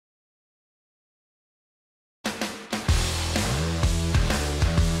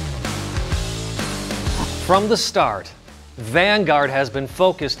From the start, Vanguard has been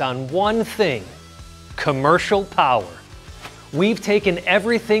focused on one thing: commercial power. We've taken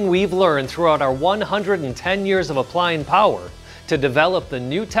everything we've learned throughout our 110 years of applying power to develop the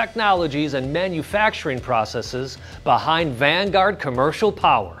new technologies and manufacturing processes behind Vanguard commercial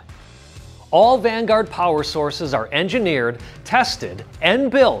power. All Vanguard power sources are engineered, tested, and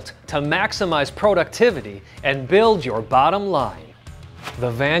built to maximize productivity and build your bottom line.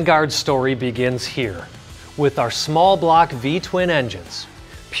 The Vanguard story begins here, with our small block V-twin engines,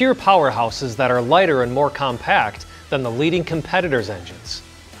 pure powerhouses that are lighter and more compact than the leading competitors' engines.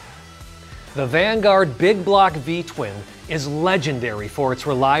 The Vanguard Big Block V-twin is legendary for its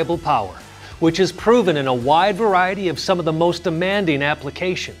reliable power, which is proven in a wide variety of some of the most demanding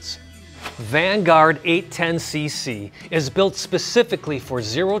applications. Vanguard 810cc is built specifically for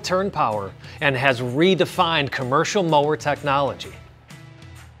zero-turn power and has redefined commercial mower technology.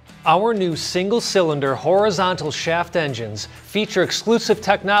 Our new single-cylinder horizontal shaft engines feature exclusive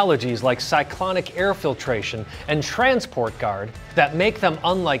technologies like cyclonic air filtration and transport guard that make them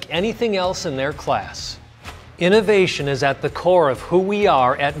unlike anything else in their class. Innovation is at the core of who we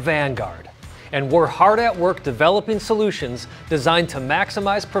are at Vanguard, and we're hard at work developing solutions designed to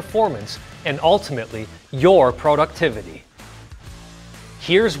maximize performance and ultimately your productivity.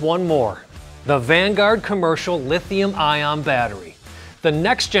 Here's one more: the Vanguard Commercial Lithium-Ion Battery. The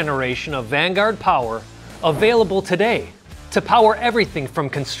next generation of Vanguard power, available today to power everything from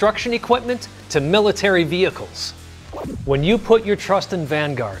construction equipment to military vehicles. When you put your trust in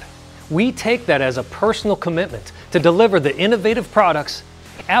Vanguard, we take that as a personal commitment to deliver the innovative products,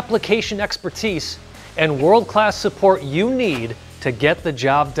 application expertise, and world-class support you need to get the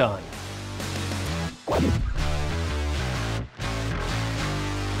job done.